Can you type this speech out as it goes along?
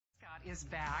Is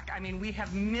back. I mean, we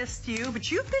have missed you, but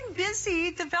you've been busy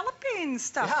developing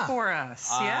stuff for us.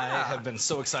 I have been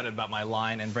so excited about my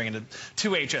line and bringing it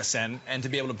to HSN and to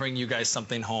be able to bring you guys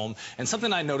something home. And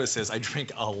something I notice is I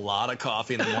drink a lot of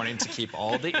coffee in the morning to keep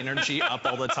all the energy up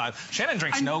all the time. Shannon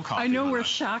drinks no coffee. I know we're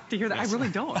shocked to hear that. Yes. I really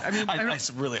don't. I mean,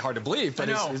 it's really hard to believe, but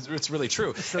it's really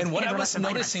true. And what I was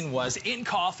noticing was in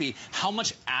coffee, how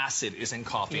much acid is in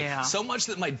coffee. Yeah. So much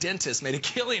that my dentist made a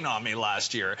killing on me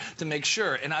last year to make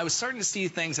sure. And I was starting to see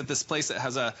things at this place that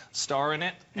has a star in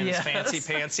it and it's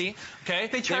fancy. Okay,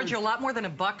 they charge you a lot more than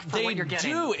 $1 for what you're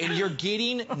getting. They do, and you're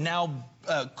getting now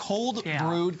cold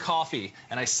brewed coffee.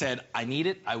 And I said, I need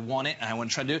it, I want it, and I want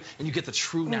to try to do it. And you get the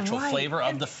true natural flavor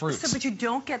of the fruits. So, but you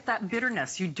don't get that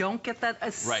bitterness. You don't get that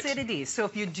acidity. So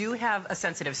if you do have a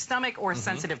sensitive stomach or a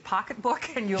sensitive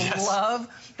pocketbook and you love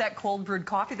that cold brewed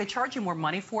coffee, they charge you more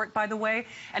money for it, by the way.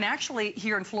 And actually,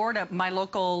 here in Florida, my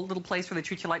local little place where they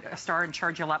treat you like a star and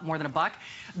charge you a lot more than $1,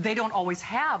 they don't always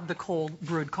have the cold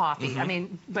brewed coffee. I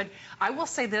mean, but I will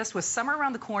say this, with summer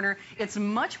around the corner, it's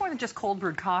much more than just cold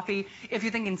brewed coffee. If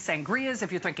you're thinking sangrias,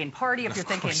 if you're thinking party, if you're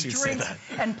thinking drinks,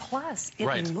 and plus,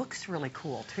 it looks really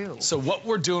cool, too. So what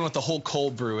we're doing with the whole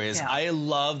cold brew is, I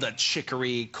love that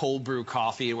chicory cold brew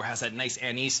coffee where it has that nice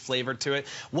anise flavor to it.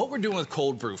 What we're doing with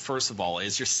cold brew, first of all,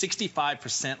 is you're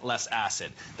 65% less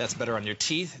acid. That's better on your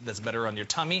teeth, that's better on your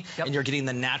tummy, and you're getting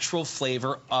the natural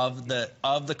flavor of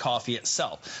the coffee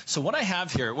itself. So what I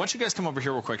have here, why don't you guys come over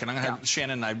here real quick, and I'm going to have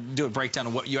Shannon and I do a breakdown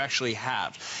of what you actually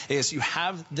have, is you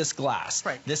have this glass.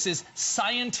 This is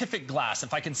scientific glass.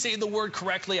 If I can say the word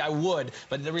correctly, I would,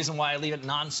 but the reason why I leave it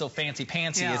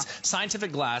non-so-fancy-pantsy is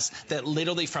scientific glass that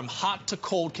literally from hot to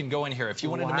cold can go in here. If you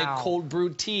wanted to make cold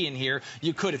brewed tea in here,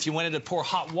 you could. If you wanted to pour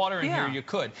hot water in here, you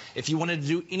could. If you wanted to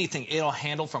do anything, it'll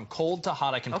handle from cold to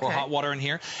hot. I can pour hot water in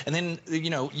here. And then,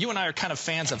 you know, you and I are kind of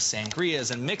fans of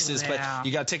sangrias and mixes, but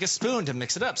you got to take a spoon to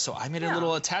mix it up. So I made a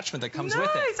little attachment that comes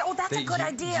with it. Oh, that's a good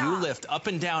idea. You lift up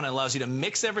and down. It allows you to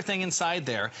mix everything inside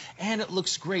there, and it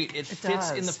looks great. It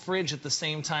fits in the fridge at the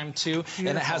same time, too. And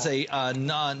it has a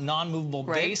non-movable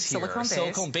base here.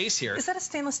 Silicone base here. Is that a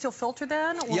stainless steel filter,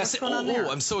 then? Or yes.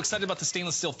 I'm so excited about the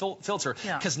stainless steel filter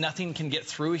because nothing can get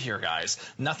through here, guys.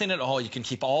 Nothing at all. You can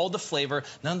keep all the flavor,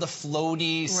 none of the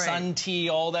floaty, sun tea,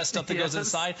 all that stuff that goes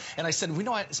inside. And I said, we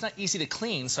know it's not easy to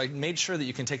clean, so I made sure that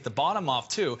you can take the bottom off,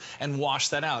 too, and wash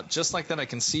that out. Just like that, I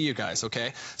can see you guys,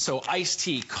 okay? So iced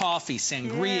tea, coffee,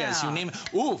 sangrias, you name it.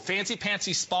 Ooh,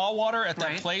 fancy-pantsy spa water at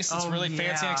that place. It's really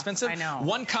fancy and expensive. I know.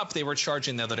 1 cup they were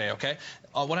charging the other day, okay?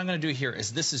 What I'm going to do here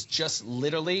is this is just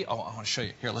literally, I want to show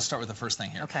you. Here, let's start with the first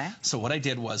thing here. Okay. So what I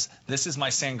did was, this is my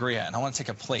sangria, and I want to take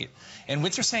a plate. And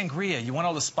with your sangria, you want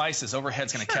all the spices.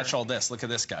 Overhead's going to catch all this. Look at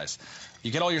this, guys.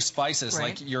 You get all your spices,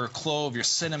 like your clove, your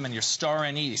cinnamon, your star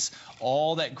anise,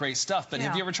 all that great stuff. But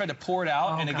have you ever tried to pour it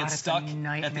out and it gets stuck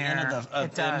at the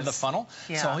end of the funnel?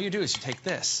 So all you do is you take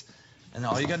this. And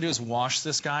all you got to do is wash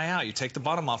this guy out. You take the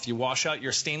bottom off. You wash out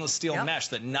your stainless steel mesh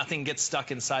that nothing gets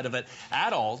stuck inside of it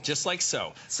at all, just like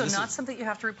so. So not something you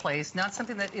have to replace, not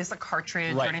something that is a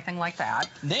cartridge or anything like that.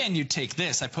 Then you take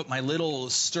this. I put my little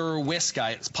stir whisk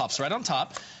guy. It pops right on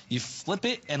top. You flip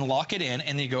it and lock it in,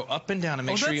 and then you go up and down and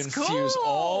make sure you infuse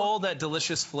all that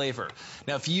delicious flavor.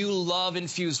 Now, if you love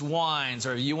infused wines,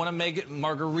 or you want to make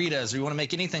margaritas, or you want to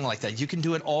make anything like that, you can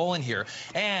do it all in here.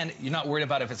 And you're not worried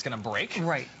about if it's going to break,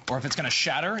 or if it's going to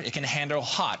shatter. It can handle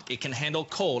hot. It can handle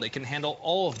cold. It can handle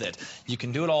all of it. You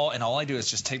can do it all, and all I do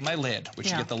is just take my lid, which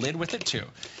you get the lid with it too,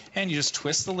 and you just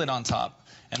twist the lid on top.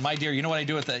 And my dear, you know what I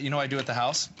do at the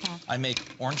house? I make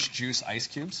orange juice ice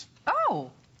cubes.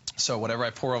 Oh. So whatever I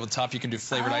pour over the top, you can do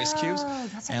flavored ice cubes.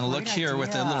 And look here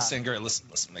with the little sangria.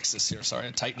 Let's mix this here.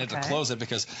 Sorry, tighten it to close it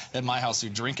because at my house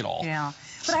you drink it all. Yeah,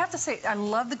 but I have to say, I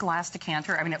love the glass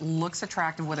decanter. I mean, it looks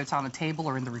attractive whether it's on the table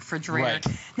or in the refrigerator.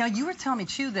 Now, you were telling me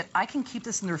too that I can keep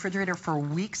this in the refrigerator for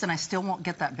weeks and I still won't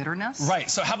get that bitterness. Right.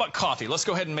 So how about coffee? Let's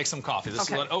go ahead and make some coffee. This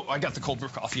is oh, I got the cold brew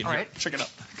coffee in here. Check it out.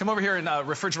 Come over here in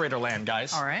refrigerator land,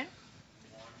 guys. All right.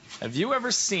 Have you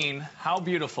ever seen how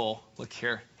beautiful, look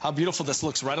here, how beautiful this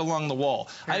looks right along the wall?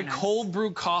 I had cold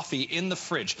brew coffee in the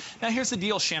fridge. Now here's the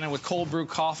deal, Shannon, with cold brew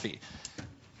coffee.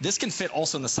 This can fit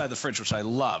also in the side of the fridge, which I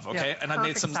love, okay? And I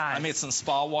made some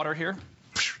spa water here.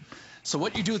 So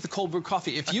what you do with the cold brew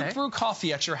coffee, if you brew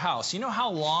coffee at your house, you know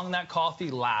how long that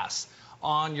coffee lasts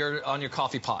on your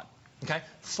coffee pot? Okay,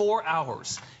 4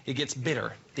 hours, it gets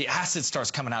bitter. The acid starts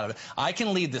coming out of it. I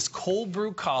can leave this cold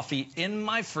brew coffee in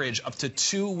my fridge up to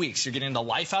 2 weeks. You're getting the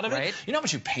life out of it. You know how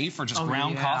much you pay for just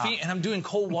ground coffee? And I'm doing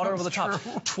cold water over the top.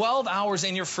 12 hours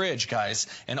in your fridge, guys.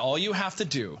 And all you have to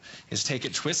do is take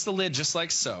it, twist the lid just like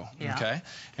so. Okay?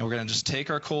 And we're going to just take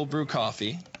our cold brew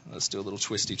coffee. Let's do a little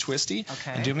twisty.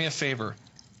 Okay. And do me a favor.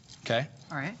 Okay?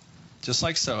 All right. Just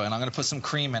like so. And I'm going to put some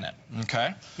cream in it.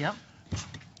 Okay? Yep.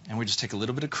 And we just take a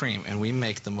little bit of cream and we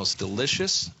make the most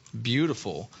delicious,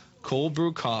 beautiful cold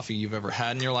brew coffee you've ever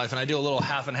had in your life. And I do a little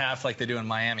half and half like they do in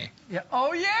Miami. Yeah.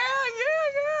 Oh, yeah.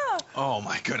 Oh,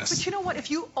 my goodness. But you know what?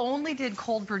 If you only did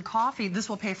cold brewed coffee, this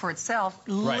will pay for itself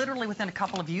literally within a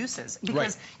couple of uses.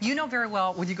 Because you know very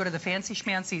well when you go to the fancy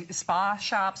schmancy spa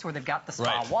shops where they've got the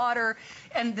spa water.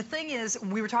 And the thing is,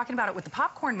 we were talking about it with the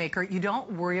popcorn maker, you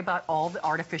don't worry about all the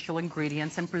artificial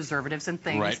ingredients and preservatives and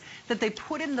things that they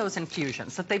put in those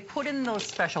infusions, that they put in those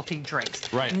specialty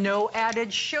drinks. No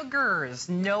added sugars,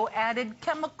 no added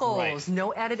chemicals,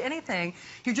 no added anything.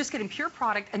 You're just getting pure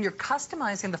product and you're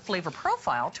customizing the flavor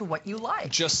profile to what you like.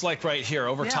 Just like right here,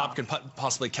 over top can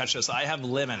possibly catch this. I have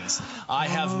lemons. I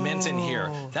have mint in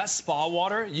here. That spa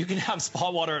water, you can have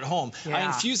spa water at home. I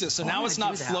infuse it, so now it's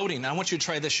not floating. I want you to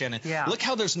try this, Shannon. Look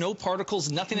how there's no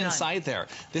particles, nothing inside there.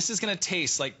 This is going to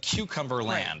taste like cucumber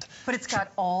land. But it's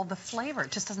got all the flavor.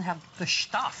 It just doesn't have the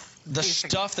stuff. The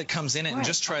stuff that comes in it. And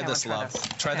just try this, love.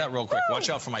 Try that real quick. Watch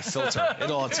out for my filter.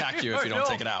 It'll attack you if you don't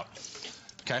take it out.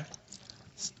 Okay?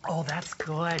 Oh, that's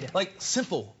good. Like,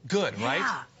 simple, good,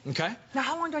 right? Okay. Now,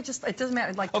 how long do I just, it doesn't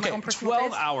matter, like my own personal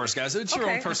 12 hours, guys. It's your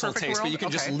own personal taste, but you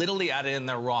can just literally add it in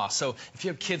there raw. So if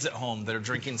you have kids at home that are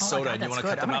drinking soda and you want to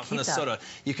cut them out from the soda,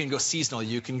 you can go seasonal,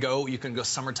 you can go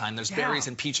summertime. There's berries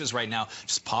and peaches right now.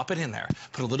 Just pop it in there.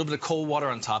 Put a little bit of cold water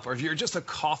on top. Or if you're just a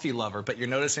coffee lover, but you're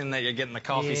noticing that you're getting the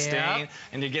coffee stain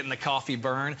and you're getting the coffee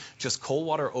burn, just cold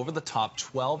water over the top,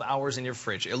 12 hours in your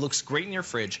fridge. It looks great in your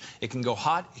fridge. It can go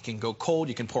hot, it can go cold.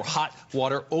 You can pour hot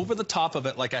water over the top of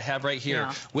it like I have right here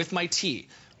with my tea.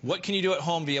 What can you do at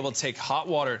home? Be able to take hot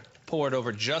water, pour it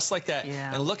over just like that,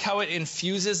 and look how it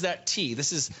infuses that tea.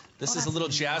 This is a little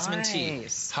jasmine tea.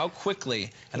 How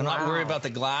quickly, and I'm not worried about the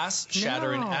glass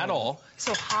shattering at all.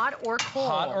 So hot or cold?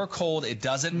 Hot or cold, it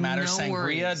doesn't matter.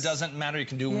 Sangria doesn't matter. You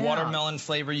can do watermelon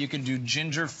flavor, you can do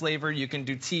ginger flavor, you can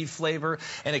do tea flavor,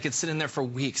 and it can sit in there for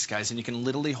weeks, guys, and you can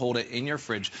literally hold it in your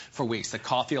fridge for weeks. The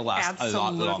coffee will last a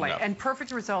lot longer. And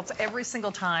perfect results every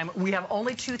single time. We have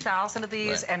only 2,000 of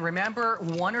these, and remember,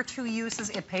 1 or 2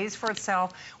 uses, it pays for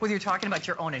itself. Whether you're talking about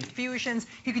your own infusions,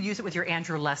 you could use it with your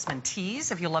Andrew Lessman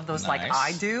teas, if you love those like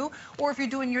I do, or if you're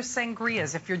doing your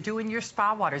sangrias, if you're doing your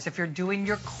spa waters, if you're doing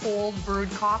your cold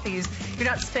brewed coffees, you're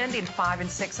not spending $5 and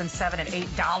 $6 and $7 and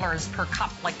 $8 per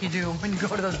cup like you do when you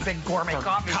go to those big gourmet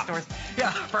coffee stores.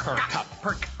 Per cup.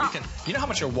 You know how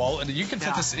much your wallet, you can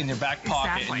put this in your back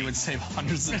pocket and you would save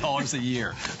hundreds of dollars a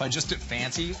year by just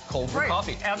fancy cold brew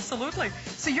coffee. Absolutely.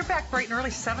 So you're back bright and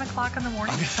early, 7 o'clock in the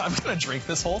morning? I'm going to drink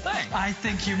this whole thing. I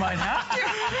think you might have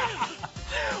to.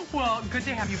 Well, good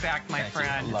to have you back, my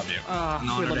friend. I love you. An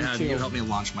honor to have you help me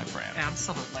launch my brand.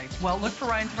 Absolutely. Well, look for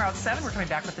Ryan tomorrow at 7. We're coming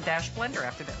back with the Dash Blender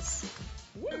after this.